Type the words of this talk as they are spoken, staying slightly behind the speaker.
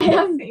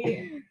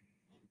Hey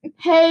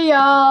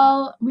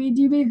y'all, we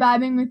do be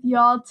vibing with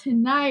y'all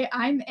tonight.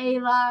 I'm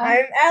Ayla.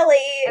 I'm Ellie.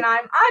 And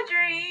I'm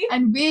Audrey.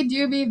 And we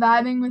do be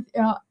vibing with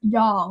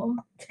y'all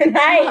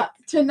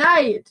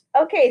tonight.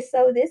 Okay,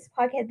 so this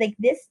podcast, like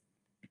this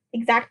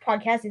exact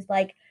podcast is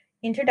like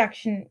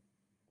introduction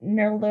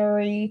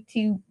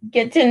to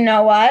get to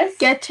know us.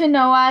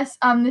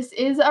 This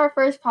is our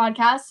first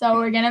podcast, so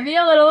we're gonna be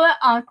a little bit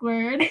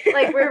awkward.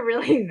 Like we're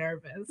really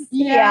nervous.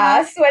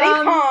 Yeah, sweaty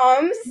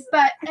palms.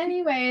 But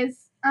anyways,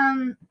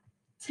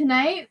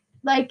 tonight,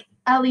 like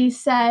Ellie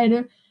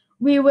said,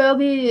 we will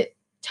be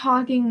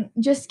talking,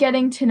 just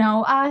getting to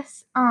know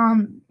us.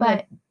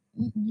 But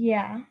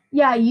yeah,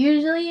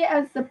 usually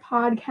as the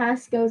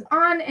podcast goes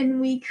on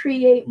and we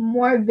create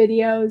more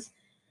videos,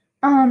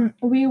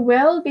 we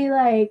will be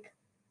like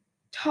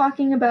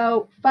talking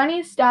about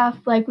funny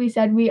stuff. Like we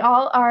said, we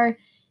all are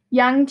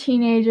young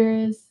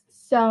teenagers,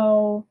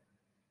 so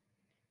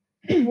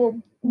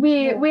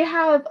we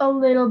have a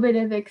little bit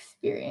of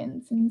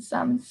experience in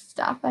some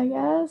stuff, I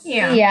guess.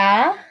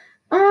 Yeah.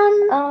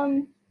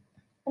 And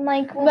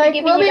like we'll be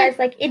giving you guys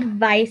like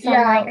advice on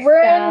like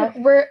stuff.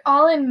 We're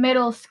all in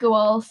middle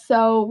school,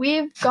 so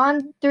we've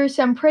gone through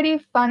some pretty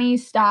funny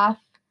stuff.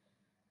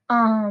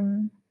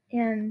 And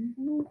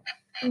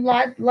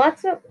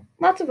lots of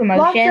emotions.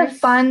 Lots of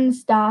fun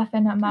stuff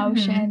and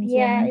emotions. Mm-hmm.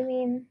 Yeah, I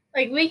mean,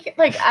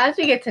 like as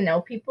we get to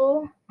know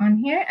people on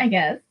here, I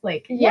guess,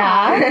 like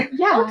yeah,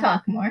 we'll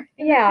talk more.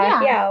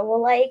 Yeah,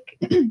 we'll like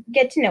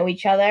get to know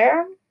each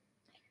other.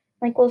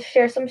 Like we'll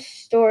share some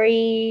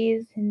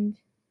stories and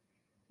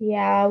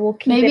we'll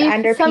keep it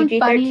under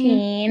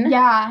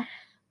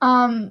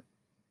PG-13.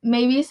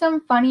 Maybe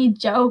some funny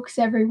jokes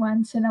every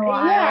once in a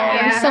while.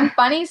 Yeah. Some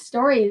funny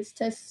stories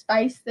to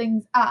spice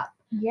things up.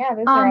 Yeah,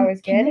 those are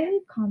always good. Can you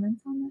leave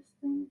comments on this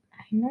thing?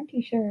 I'm not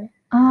too sure.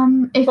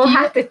 If we'll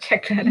have to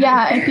check that out.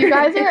 Yeah, if you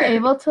guys are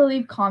able to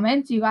leave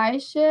comments, you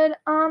guys should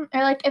or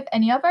like if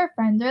any of our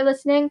friends are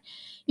listening,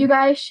 you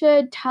guys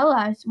should tell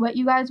us what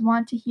you guys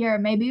want to hear.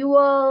 Maybe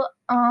we'll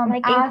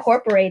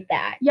incorporate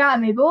that. Yeah,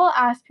 maybe we'll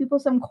ask people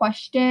some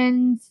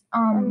questions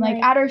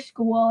like at our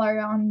school or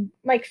on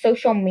like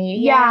social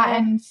media. Yeah,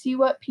 and see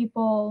what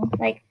people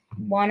like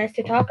want us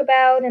to talk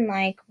about and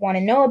like want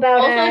to know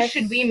about us. Also,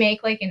 should we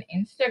make like an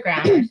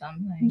Instagram or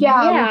something?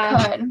 Yeah,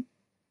 we could.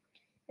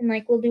 And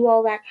like we'll do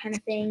all that kind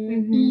of thing.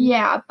 Mm-hmm.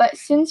 Yeah, but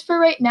since for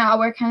right now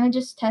we're kind of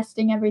just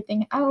testing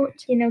everything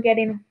out.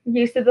 Getting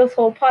used to this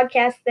whole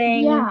podcast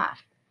thing.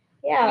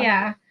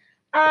 Yeah.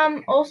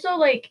 Also,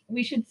 like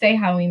we should say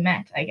how we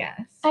met. I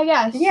guess.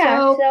 Yeah.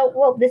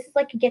 So this is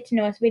like a get to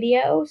know us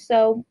video.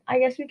 So I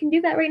guess we can do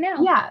that right now.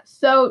 Yeah.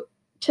 So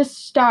to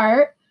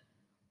start,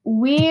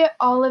 we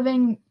all live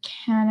in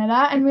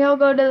Canada and we all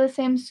go to the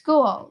same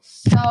school.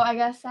 So I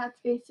guess that's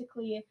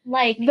basically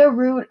like the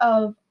root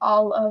of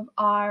all of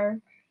our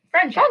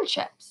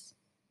friendships.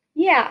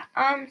 Yeah.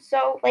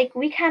 So like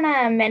we kind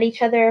of met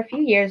each other a few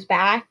years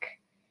back,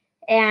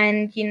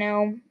 and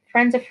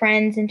friends of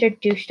friends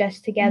introduced us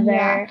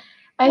together.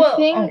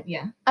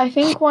 Yeah. I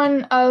think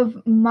one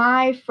of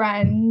my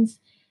friends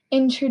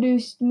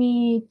introduced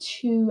me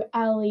to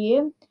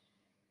Ellie.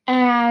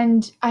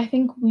 And I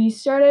think we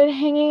started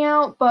hanging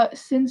out, but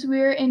since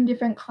we're in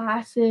different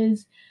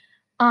classes,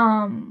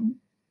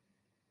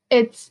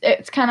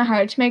 it's kind of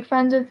hard to make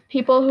friends with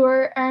people who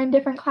are in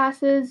different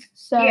classes.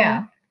 So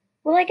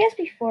well, I guess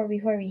before we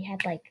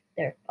had like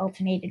their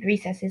alternated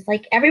recesses,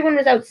 like everyone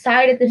was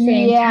outside at the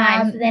same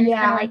time. So then it's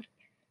kind of like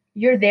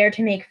you're there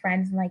to make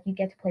friends and like you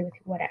get to play with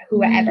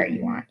whoever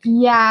you want.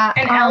 Yeah.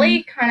 And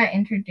Ellie kind of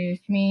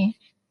introduced me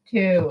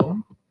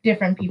to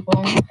different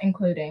people,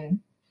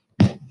 including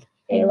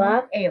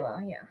Ayla,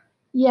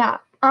 yeah.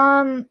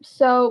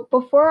 So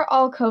before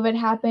all COVID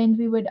happened,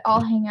 we would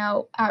all hang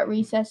out at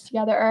recess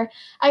together. Or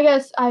I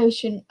guess I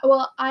shouldn't.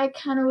 Well, I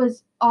kind of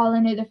was all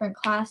in a different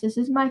class. This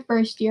is my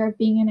first year of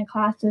being in a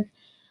class with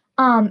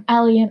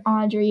Ellie and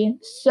Audrey.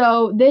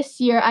 So this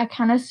year I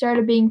kind of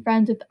started being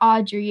friends with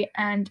Audrey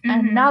and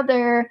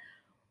another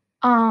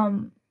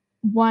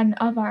one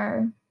of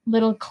our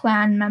little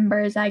clan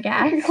members, I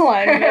guess.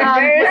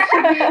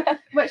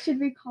 What should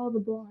we call the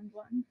blonde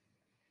one?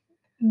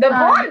 The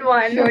blonde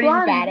one. Shorty's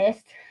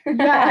baddest.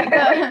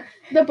 Yeah,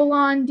 the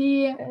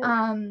blondie.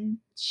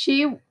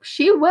 She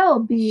will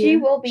be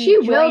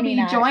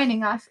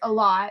joining us a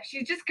lot.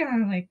 She's just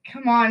gonna like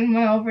come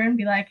over and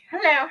be like,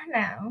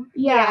 hello.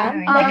 Yeah.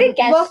 Like a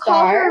guest we'll star.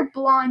 Call her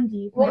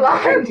Blondie. We'll call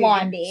her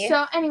Blondie.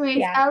 So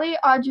anyways, Ellie,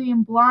 Audrey,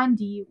 and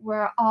Blondie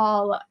were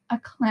all a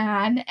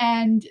clan,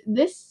 and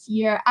this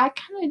year I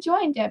kind of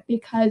joined it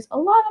because a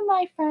lot of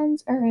my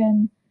friends are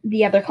in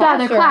the other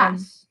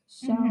class.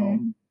 So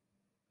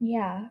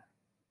yeah.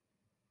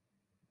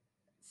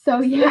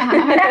 So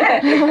yeah.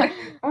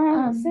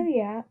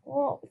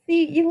 Well,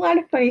 see, a lot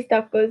of funny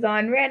stuff goes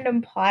on.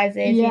 Random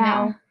pauses,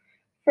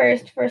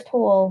 First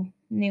whole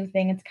new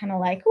thing. It's kind of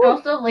like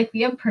also like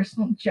we have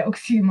personal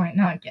jokes you might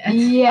not get.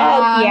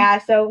 Yeah.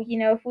 So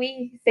if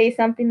we say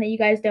something that you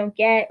guys don't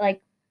get,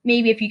 like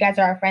maybe if you guys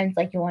are our friends,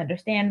 like you'll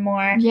understand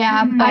more.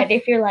 Yeah. But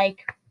if you're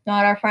like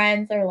not our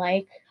friends or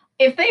like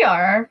if they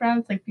are our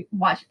friends, like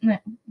listening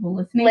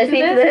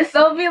Listening to this,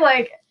 they'll be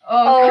like,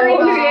 Oh,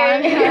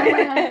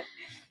 cringy.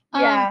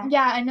 Yeah.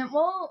 Yeah, and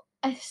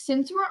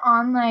since we're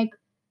on like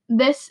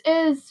this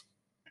is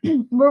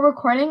we're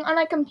recording on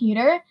a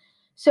computer,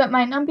 so it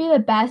might not be the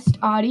best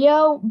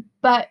audio,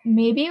 but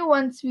maybe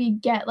once we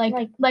get like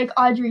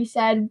Audrey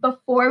said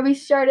before we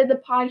started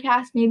the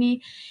podcast,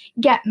 maybe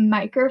get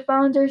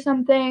microphones or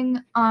something.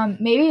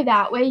 Maybe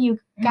that way you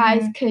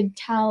guys could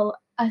tell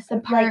us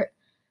apart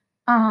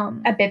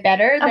a bit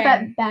better.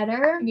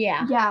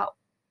 Yeah. Yeah.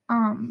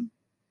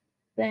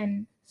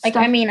 Then like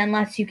stuff. I mean,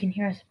 unless you can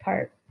hear us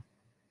apart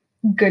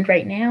good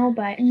right now,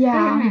 but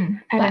yeah,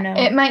 I don't know.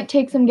 It might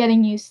take some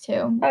getting used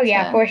to. Oh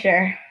yeah, for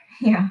sure.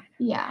 Yeah.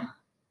 Yeah.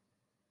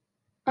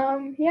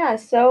 Yeah,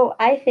 so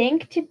I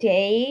think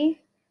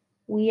today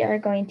we are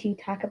going to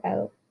talk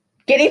about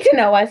getting to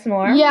know us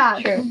more. Yeah.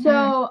 True.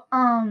 So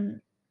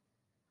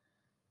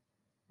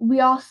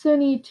we also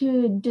need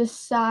to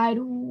decide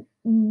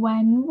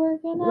when we're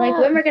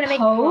gonna make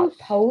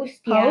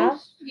post. Yeah.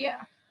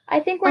 I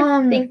think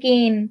we're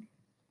thinking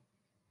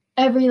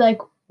every like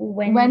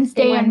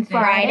Wednesday and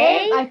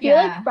Friday. I feel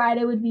Yeah. like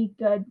Friday would be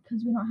good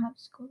because we don't have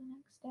school the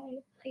next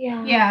day.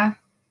 Yeah. Yeah.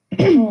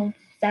 Well,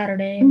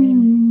 Saturday. I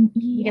mean,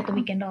 you get the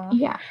weekend off.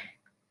 Yeah.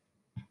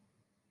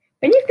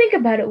 When you think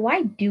about it,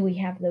 why do we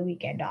have the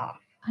weekend off?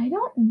 I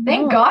don't know.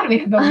 Thank God we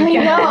have the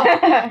weekend.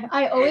 I know.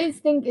 I always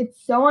think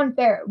it's so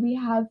unfair. We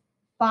have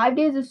 5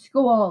 days of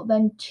school,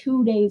 then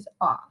 2 days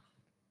off,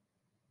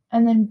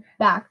 and then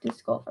back to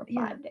school for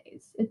 5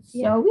 days. It's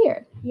so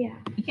weird. Yeah.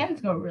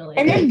 Weekends go really.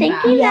 And then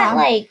thinking fast. that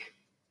like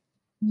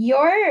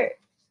your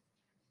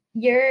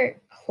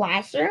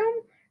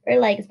classroom, or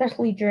like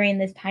especially during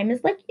this time,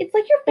 is like it's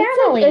like your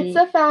family. It's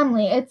a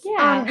family. It's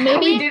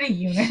maybe we did a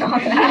unit on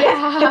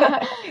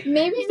that. Yeah,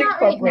 maybe not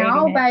right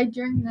now, but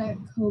during the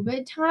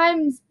COVID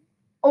times,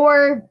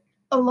 or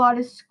a lot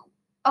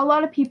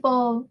of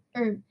people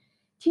or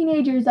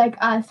teenagers like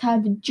us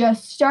have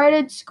just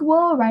started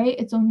school, right?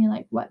 It's only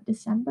like what,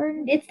 December?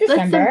 It's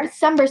December.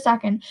 December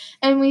 2nd,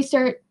 and we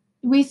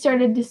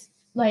started this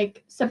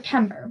like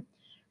September,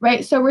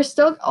 right? So we're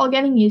still all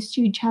getting used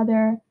to each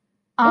other.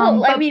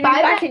 Well, I mean, we've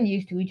gotten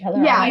used to each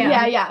other.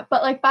 Yeah.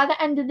 But like by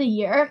the end of the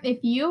year,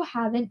 if you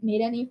haven't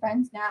made any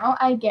friends now,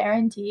 I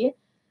guarantee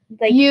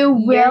like you're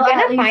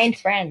gonna find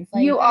friends.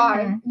 Like, you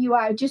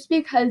are just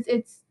because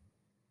it's.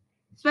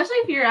 Especially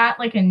if you're at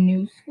like a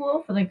new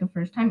school for like the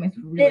first time, it's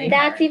really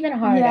that's hard. even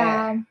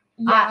harder.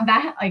 Yeah.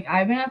 That like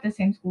I've been at the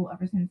same school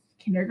ever since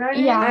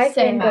kindergarten. Yeah, I've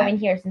been going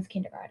here since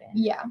kindergarten.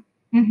 Yeah.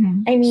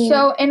 Mm-hmm. I mean,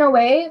 so in a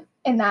way,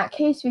 in that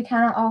case, we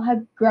kind of all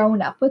have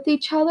grown up with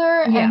each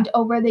other, and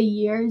over the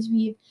years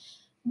we've.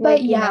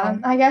 But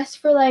I guess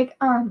for like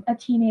a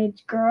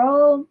teenage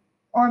girl,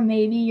 or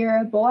maybe you're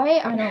a boy,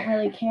 I don't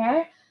really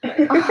care.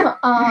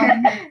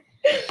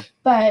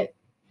 But.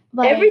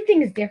 Like,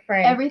 everything's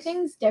different.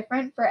 Everything's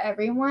different for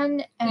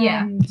everyone,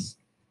 and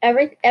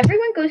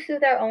everyone goes through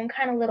their own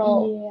kind of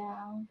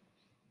little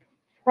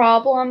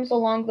problems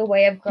along the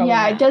way of growing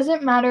up. It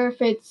doesn't matter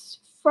if it's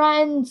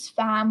friends,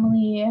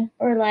 family,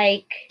 or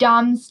like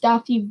dumb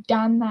stuff you've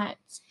done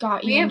that's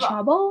got you in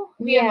trouble.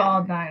 We have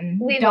all done.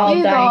 We've all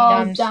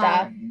done dumb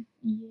stuff.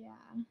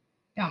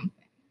 Yeah.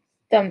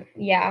 Dumb.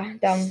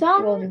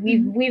 Well,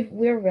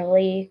 we're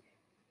really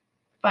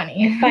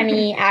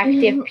funny,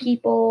 active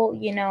people,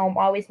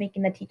 always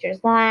making the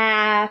teachers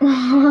laugh.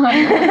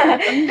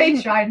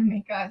 They try to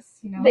make us,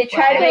 They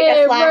try to make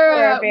us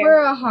laugh. We're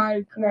a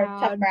hard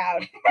crowd.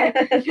 We're a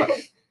tough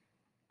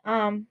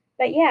crowd.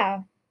 But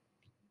yeah.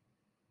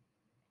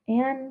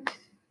 And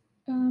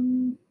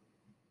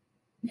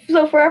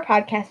so for our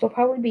podcast, we'll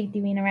probably be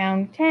doing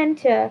around 10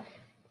 to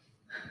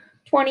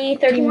 20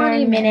 more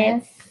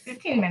minutes.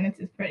 15 minutes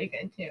is pretty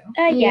good too.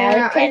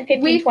 Like 10,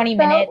 15, 20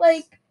 minutes.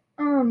 Like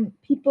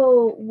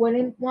people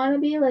wouldn't want to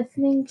be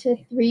listening to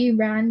 3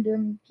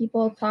 random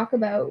people talk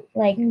about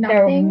like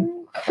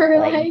nothing for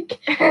like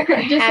just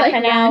like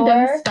an random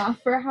hour.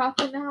 stuff for half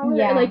an hour,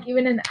 or like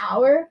even an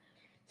hour.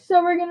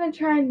 So we're gonna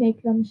try and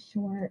make them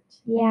short.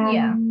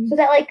 Yeah. So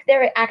that like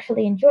they're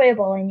actually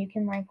enjoyable and you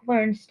can like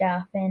learn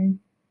stuff and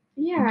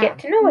get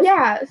to know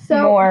us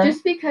more.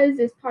 Just because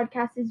this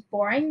podcast is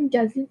boring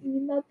doesn't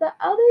mean that the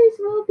others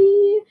will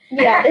be.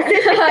 Yeah, this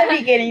is just the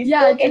beginning.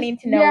 Still getting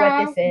to know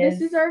what this is.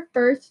 This is our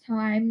first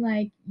time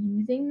like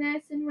using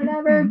this and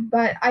whatever,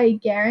 but I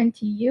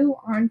guarantee you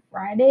on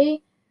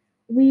Friday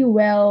we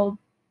will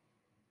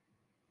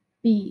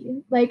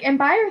be like, and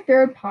by our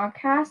 3rd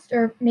podcast,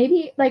 or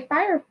maybe like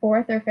by our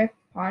 4th or 5th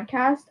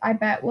podcast, I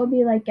bet we'll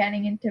be like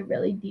getting into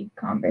really deep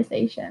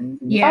conversations.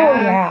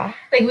 Yeah.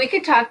 Like we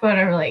could talk about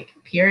our like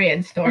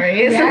period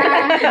stories.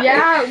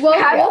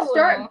 We'll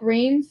start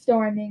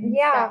brainstorming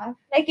stuff.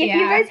 Like if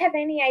you guys have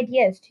any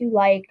ideas to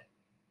like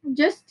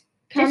just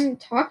come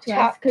talk to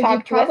us, because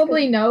you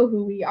probably know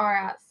who we are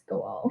at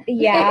school.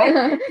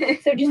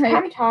 So just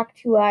come talk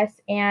to us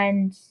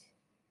and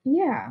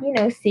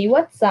see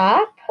what's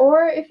up.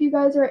 Or if you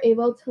guys are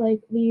able to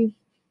like leave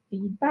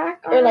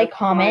feedback on Or, our like,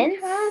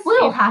 comments. podcast?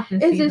 We'll have to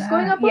see Is this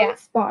going that. up Yeah. on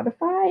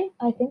Spotify?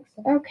 I think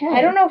so. Okay.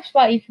 I don't know if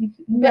Spotify,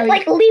 No, but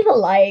like leave a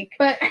like.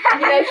 But You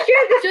know,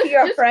 share this to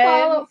your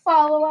friends.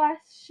 Follow us.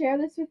 Share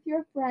this with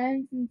your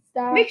friends and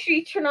stuff. Make sure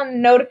you turn on the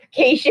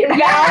notification bell.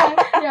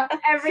 Yeah.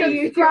 Every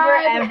YouTuber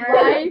Subscribe,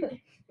 ever.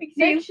 like,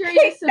 make sure you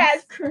kick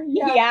that. subscribe.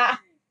 Yeah.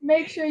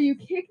 Make sure you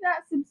kick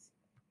that subscribe.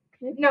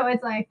 No,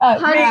 it's like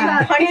Punch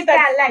that- hit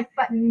that like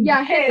button.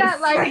 Yeah, hit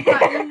that like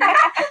button.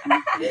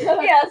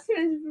 Yeah, as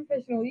soon as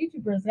professional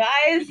YouTubers,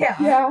 guys.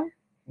 Yeah.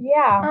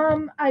 Yeah.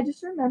 I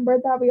just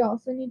remembered that we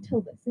also need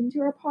to listen to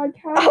our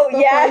podcast Oh,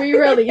 before yeah. we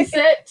release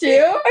it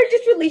too. Or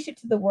just release it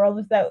to the world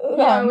without,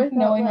 Without,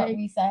 knowing like- what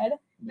we said.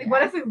 Like,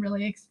 what if we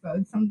really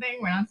expose something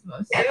we're not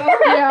supposed to?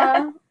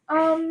 Yeah.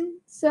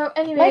 So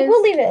anyways, Like,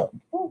 we'll leave it.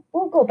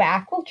 We'll go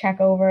back. We'll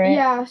check over it.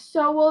 yeah,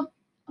 so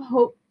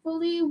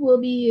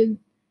we'll be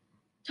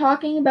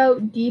talking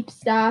about deep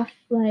stuff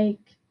like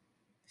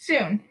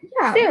Soon.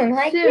 Soon,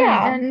 like,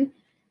 yeah. And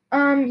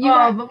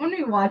But when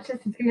we watch this,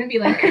 it's gonna be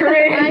like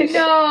cringe. I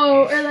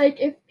know, or like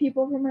if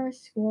people from our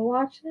school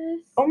watch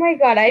this. Oh my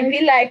god, I'd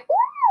be like,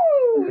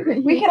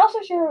 woo! We could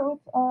also share it with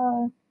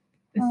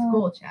The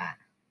school chat.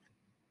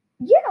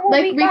 yeah, well,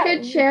 Like we got-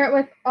 could share it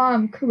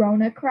with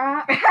Corona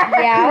crap.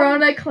 Yeah.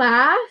 Corona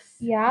class.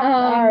 Yeah,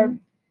 our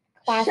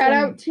class Shout in-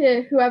 out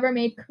to whoever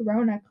made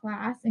Corona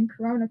class and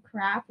Corona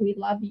crap. We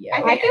love you. I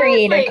I think it was,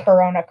 created like-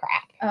 Corona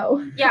crap.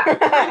 Oh. Yeah,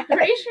 I'm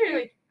pretty sure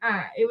like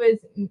it was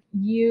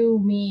you,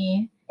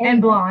 me,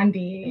 and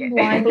Blondie.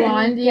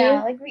 Blondie.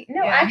 Yeah, like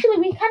Yeah. actually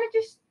we kind of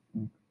just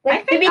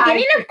like the think I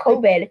beginning of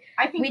COVID.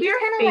 I think We we just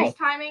were kinda, like-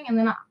 FaceTiming and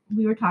then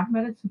we were talking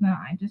about it, so then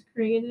I just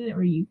created it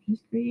or you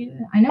just created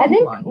it. I know I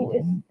think Blondie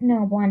didn't.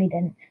 no, Blondie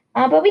didn't.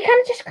 But we kind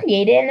of just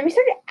created, and then we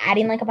started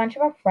adding like a bunch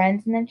of our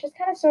friends, and then just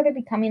kind of sort of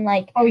becoming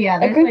like Oh yeah, a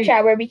there's group like,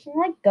 chat where we can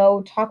like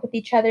go talk with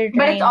each other.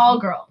 but it's during- all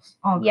girls.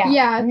 All girls. Yeah.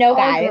 Yeah. it's no all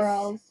guys.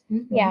 Girls.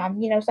 Mhm.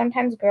 Yeah,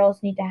 sometimes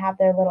girls need to have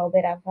their little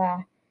bit of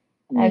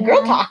Yeah.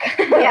 girl talk.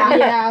 Yeah.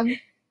 Yeah.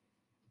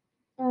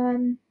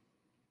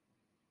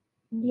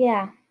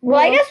 Yeah. We Well,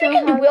 I guess we also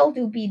can have- will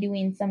be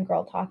doing some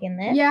girl talk in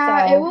this.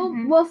 Yeah, so- it will.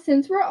 Mhm. Well,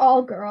 since we're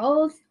all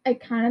girls, it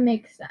kind of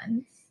makes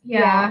sense. Yeah.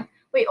 Yeah.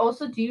 Wait,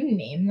 also, do you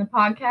name the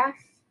podcast?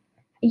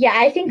 Yeah,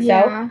 I think so.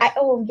 Yeah.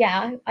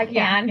 I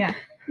can. Yeah.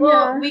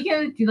 Well, Yeah. we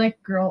can do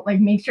like girl, like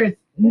make sure it's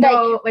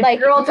no, like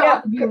girl yeah,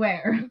 talk. gr-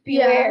 Beware.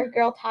 Beware,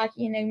 girl talk.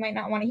 You might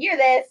not want to hear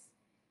this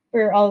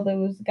for all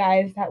those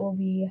guys that will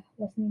be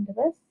listening to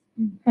this.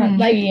 Hmm.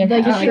 Like Tree.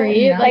 like Oh, a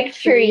tree, yeah. Like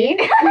Tree.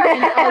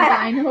 an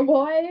albino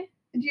boy.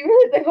 Do you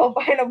really think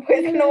albino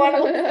boy's gonna want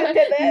to listen to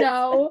this?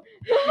 No.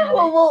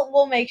 Well,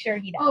 we'll make sure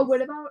he does. Oh,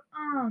 what about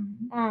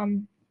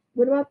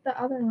what about the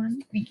other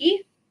one?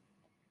 Squeaky?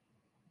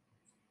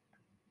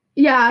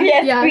 Yeah,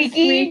 Yeah, yeah, Squeaky.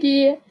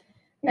 Squeaky.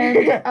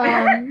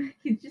 And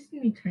He's just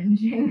gonna be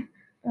cringing.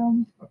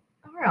 Um,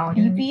 We're all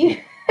gonna be.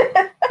 Deepy.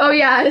 oh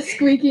yeah,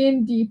 Squeaky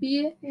and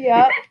Deepy.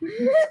 Yep.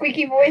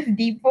 Squeaky voice,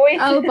 deep voice.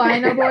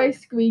 Albino boy,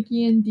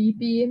 Squeaky and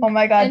Deepy. Oh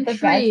my god, And the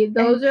Tree. best.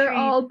 Those And are Tree.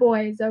 all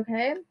boys,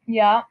 okay?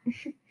 Yeah.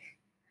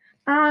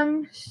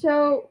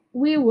 So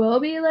we will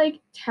be like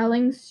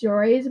telling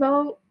stories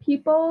about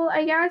people,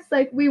 I guess.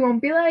 Like we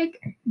won't be like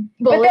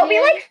But they'll be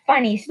bullying. like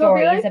funny They'll be,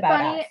 stories like, about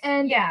funny us.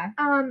 and Yeah.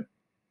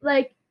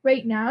 like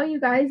right now you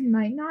guys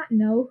might not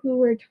know who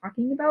we're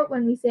talking about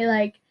when we say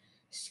like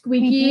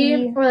Squeaky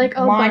Squeaky, or like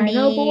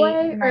albino Blondie,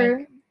 boy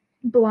or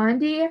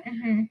Blondie.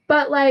 Mhm.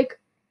 But like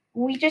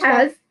We just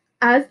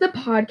as the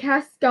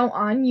podcasts go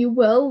on, you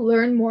will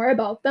learn more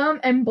about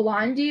them, and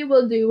Blondie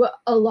will do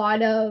a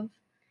lot of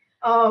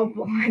Oh,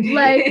 Blondie.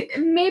 like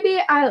maybe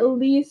at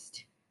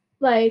least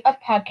like a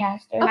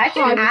podcaster. A I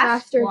can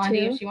ask podcaster, Blondie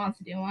too. if she wants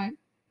to do one.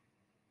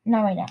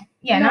 Not right now.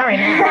 Yeah, No, not right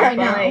now. I but,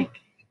 know. like,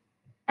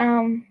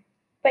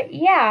 But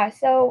yeah,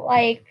 so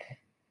like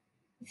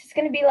this is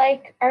gonna be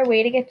like our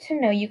way to get to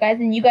know you guys,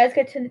 and you guys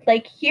get to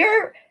like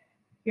hear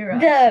you're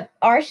us.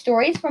 our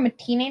stories from a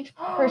teenage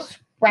perspective.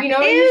 You know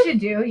what you should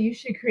do? You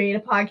should create a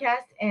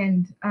podcast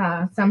and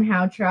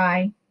somehow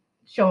try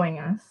showing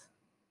us.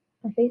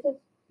 My faces.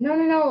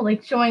 No,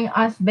 like showing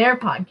us their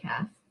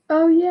podcast.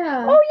 oh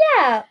yeah. Oh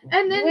yeah,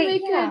 And then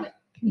wait, we yeah. could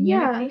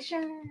Yeah.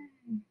 Communication.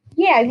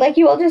 yeah. Like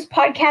you all just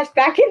podcast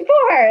back and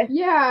forth.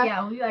 yeah.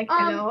 Yeah, we'll be like,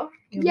 Um, hello.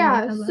 You'll be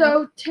Yeah, like, hello.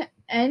 so to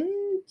end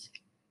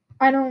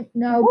I don't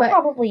know, We'll but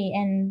probably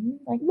in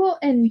like we'll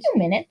end 2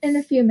 minutes. in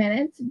a few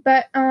minutes.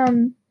 But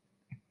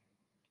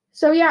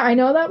so yeah, I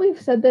know that we've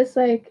said this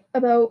like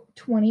about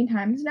 20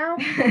 times now,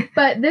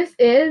 but this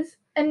is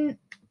an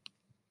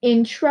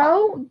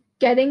intro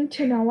getting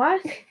to know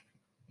us.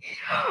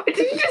 Did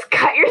you just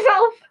cut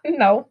yourself?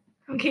 No.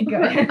 Okay,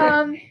 good.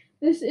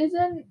 This is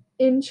an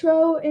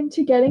intro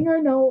into getting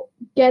to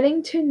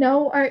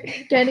know our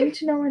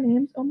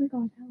names. Oh my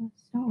god, Ella,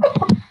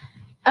 stop.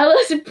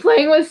 Ella's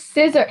playing with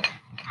scissors.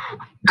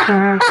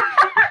 Oh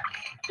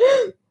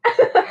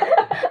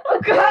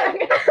god, I'm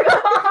gonna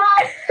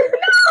cry.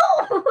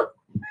 No!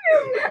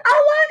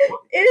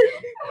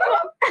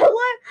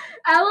 Ella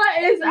Ella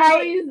is my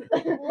Ellie's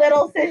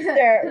little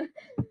sister.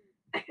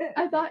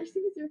 I thought she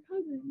was your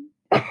cousin.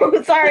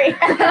 Oh, sorry.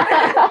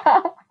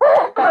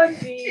 Oh,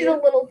 She's a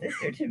little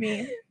sister to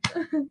me.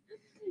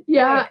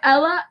 Yeah,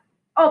 Ella.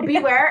 Oh,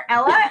 beware,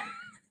 Ella.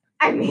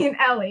 I mean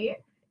Ellie.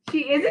 She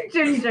is a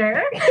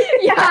ginger.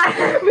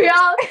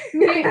 Yeah,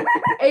 me,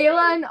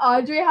 Ayla and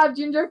Audrey have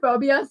ginger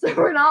phobia, so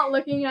we're not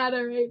looking at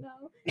it right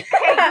now.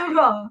 Hey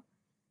Google,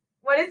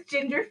 what is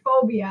ginger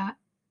phobia?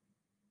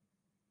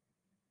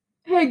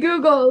 Hey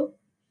Google.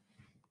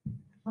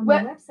 On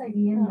What- the website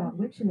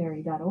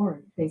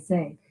en.wiktionary.org, they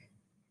say,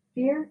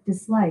 fear,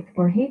 dislike,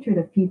 or hatred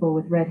of people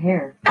with red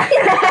hair.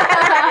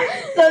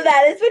 So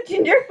that is what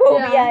ginger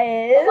phobia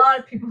A is. lot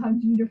of people have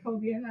ginger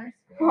phobia in our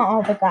school.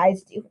 Oh, the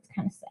guys do. It's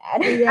kind of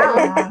sad.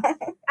 Yeah.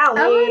 Ella's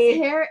Ellie.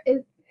 hair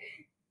is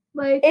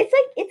like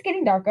It's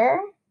getting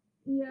darker.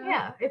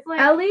 Yeah, it's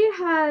like Ellie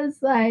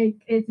has like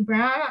it's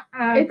brown.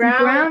 it's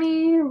brown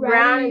browny,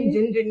 brown and reddy.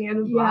 ginger near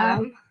the Yeah.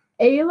 bottom.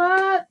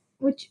 Ayla,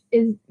 which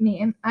is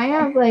me, I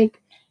have like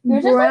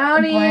Yours is, like,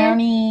 brownie,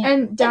 brownie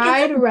and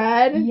dyed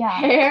red yeah.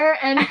 hair,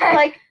 and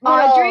like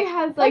Audrey little-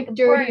 has like like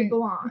dirty burnt-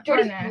 blonde.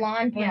 dirty brunette.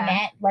 blonde, Yeah.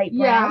 brunette, light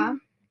Yeah.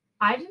 brown.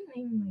 I didn't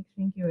even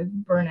think it was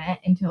brunette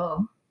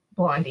until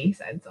Blondie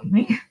said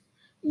something.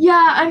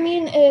 Yeah, I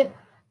mean it.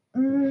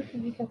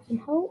 We got some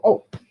hope.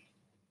 Oh.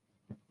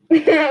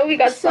 We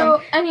got some.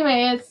 So,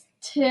 anyways,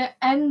 to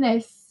end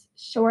this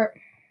short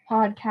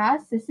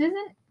podcast, this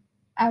isn't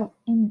out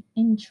in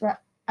introduction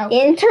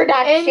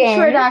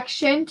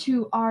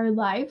to our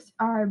lives,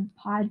 our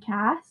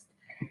podcast.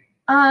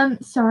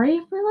 Sorry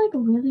if we're like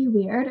really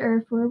weird or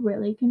if we're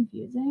really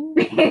confusing.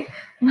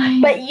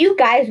 Like, But you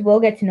guys will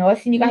get to know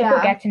us, and you guys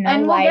will get to know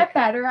and we'll like get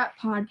better at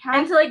podcasts.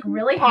 And to like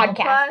really help us,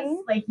 Podcasting.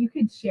 like you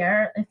could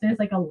share if there's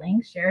like a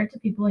link, share it to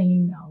people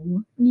you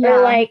know. yeah,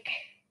 or like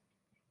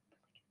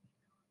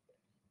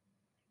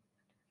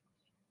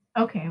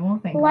Okay, we'll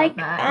think Like,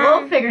 about that.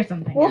 We'll figure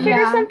something we'll out.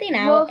 figure Yeah, something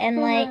out, we'll and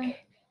figure- like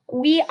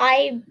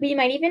we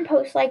might even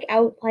post like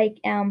out like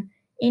an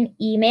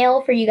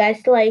email for you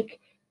guys to like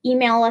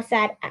email us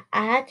at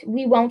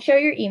we won't share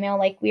your email,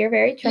 like we are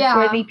very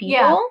trustworthy people.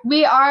 yeah.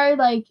 we are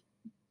like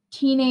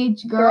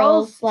teenage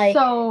girls, Girls, like-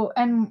 so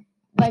and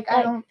like I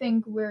like- don't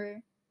think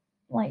we're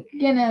Like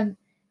gonna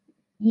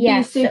yeah,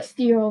 be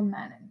 60-year-old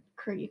men and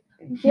creep.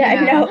 yeah,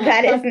 Yeah. no,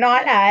 that is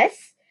not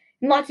us.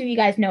 Lots of you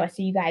guys know us,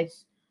 so you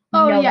guys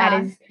Oh know yeah,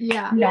 that is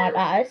yeah. not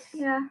us.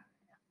 Yeah.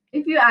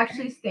 If you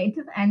actually stay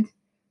to the end,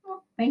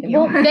 well, thank you.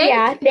 Well,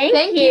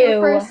 thank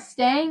you. for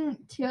staying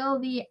till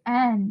the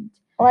end.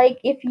 Like,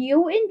 if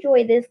you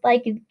enjoy this,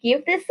 like,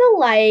 give this a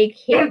like,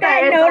 hit If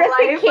that there is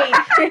a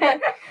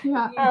notification.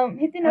 Yeah.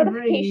 Hit the Every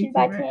notification YouTuber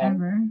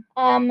button.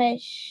 ever.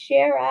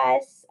 Share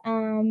us.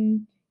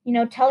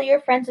 Tell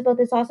your friends about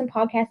this awesome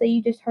podcast that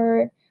you just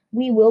heard.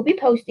 We will be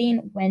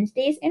posting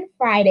Wednesdays and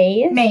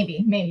Fridays.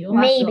 Maybe. We'll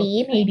have to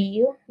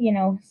Maybe,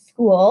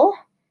 school.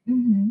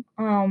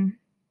 Mm-hmm.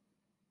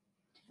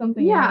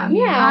 Something. Yeah.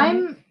 Yeah.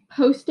 I'm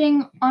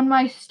posting on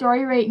my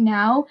story right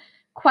now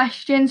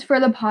questions for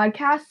the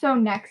podcast. So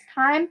next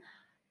time,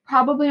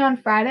 probably on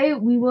Friday,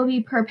 we will be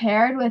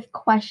prepared with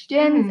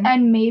questions Mhm.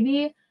 and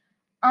maybe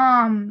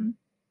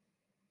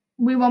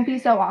we won't be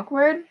so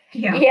awkward.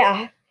 Yeah.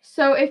 Yeah.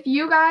 So if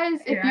you guys,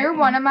 if Here you're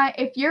one of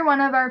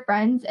our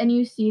friends and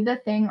you see the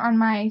thing on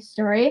my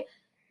story,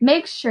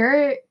 make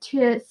sure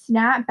to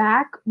snap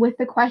back with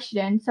the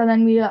question so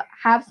then we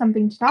have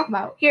something to talk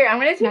about. Here, I'm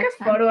gonna take Next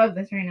a time. photo of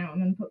this right now. I'm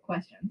gonna put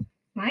questions.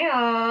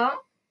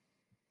 Smile.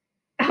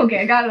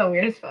 Okay, I got the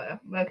weirdest photo.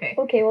 Okay.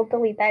 Okay, we'll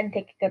delete that and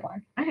take a good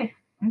one. Okay.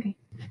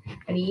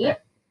 Ready?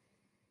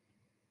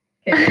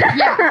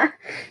 Yeah.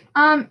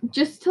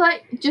 Just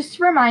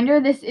a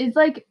reminder, this is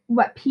like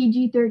what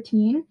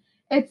PG-13.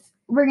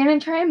 We're gonna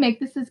try and make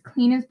this as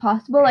clean as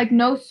possible, like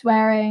no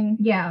swearing,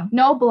 Yeah.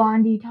 no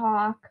Blondie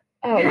talk.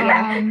 Oh,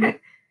 yeah.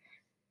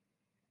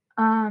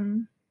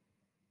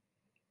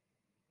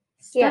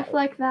 Stuff Yeah.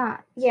 like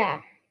that.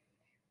 Yeah.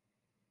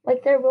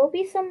 Like, there will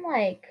be some,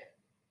 like,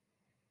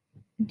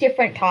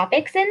 different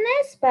topics in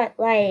this, but,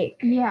 like,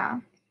 Yeah.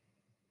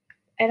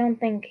 I don't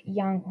think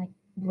young, like,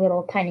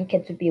 little tiny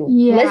kids would be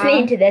Yeah.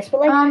 listening to this,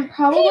 but, like,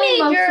 Probably teenagers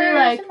mostly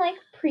like and, like,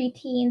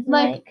 preteens and,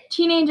 like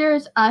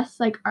teenagers, us,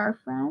 like our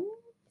friends.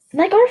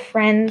 like our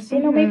friends,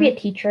 maybe Mm-hmm. a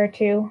teacher or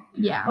two.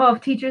 Yeah. Oh,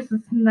 if teachers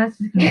listen, that's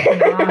just gonna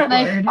be awkward.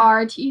 Like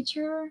our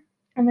teacher.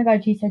 Oh my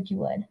god, she said you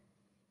would.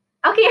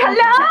 Okay,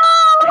 hello.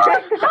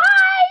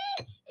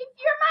 Hi! If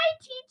you're my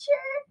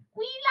teacher,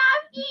 we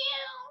love you.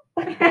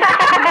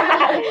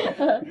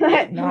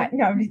 No,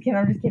 I'm just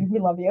kidding. We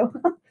love you.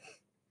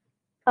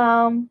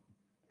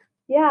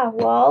 Yeah,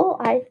 well,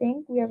 I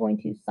think we are going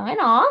to sign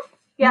off.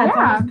 Yeah, it's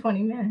Yeah. almost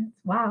 20 minutes.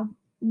 Wow.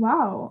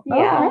 Wow.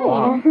 Yeah, Okay.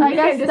 well, I we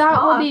guess can just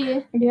that will talk.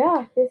 be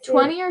Yeah.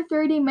 20 or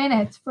 30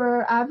 minutes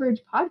for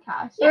average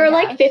podcast. I Or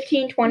like guess.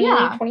 15, 20,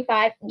 Yeah.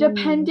 25.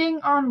 Depending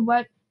on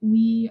what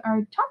we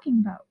are talking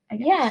about, I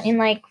guess. Yeah, and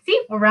like,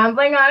 See, we're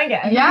rambling on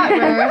again.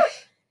 Yeah,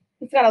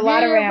 it's got a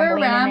lot of rambling. We're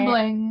in it.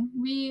 rambling.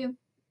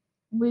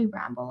 We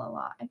ramble a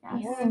lot, I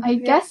guess. Yeah. I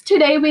guess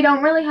today we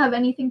don't really have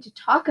anything to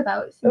talk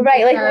about. since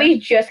Right, it's like we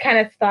just kind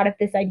of thought of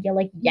this idea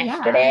like Yeah.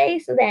 yesterday.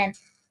 So then,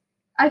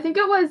 I think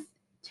it was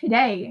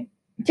today.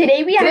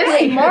 Today we This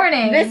actually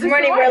morning. This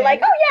morning we're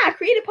like, oh yeah,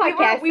 create a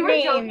podcast. We were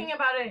name. joking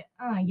about it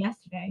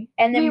yesterday.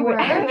 And then We were?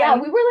 yeah,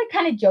 we were like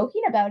kind of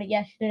joking about it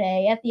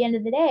yesterday at the end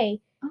of the day.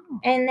 Oh.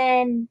 And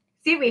then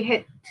See, we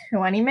hit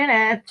 20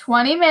 minutes.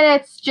 20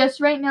 minutes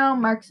just right now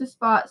marks the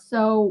spot,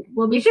 so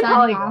we'll be We should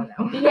probably signing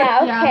go off. now.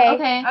 yeah, Yeah, okay.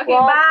 okay. Okay,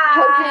 Well, bye.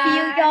 hope to see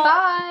you y'all.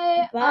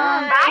 Bye.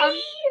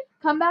 Bye.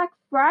 Come back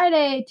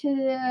Friday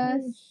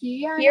to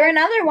see our Hear next-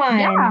 another one.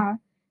 Yeah.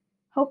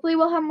 Hopefully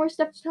we'll have more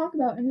stuff to talk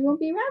about and we won't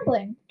be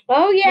rambling.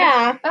 Oh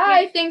yeah.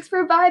 Bye. Thanks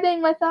for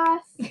vibing with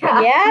us.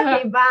 Yeah.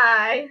 Okay,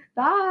 bye.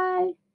 Bye.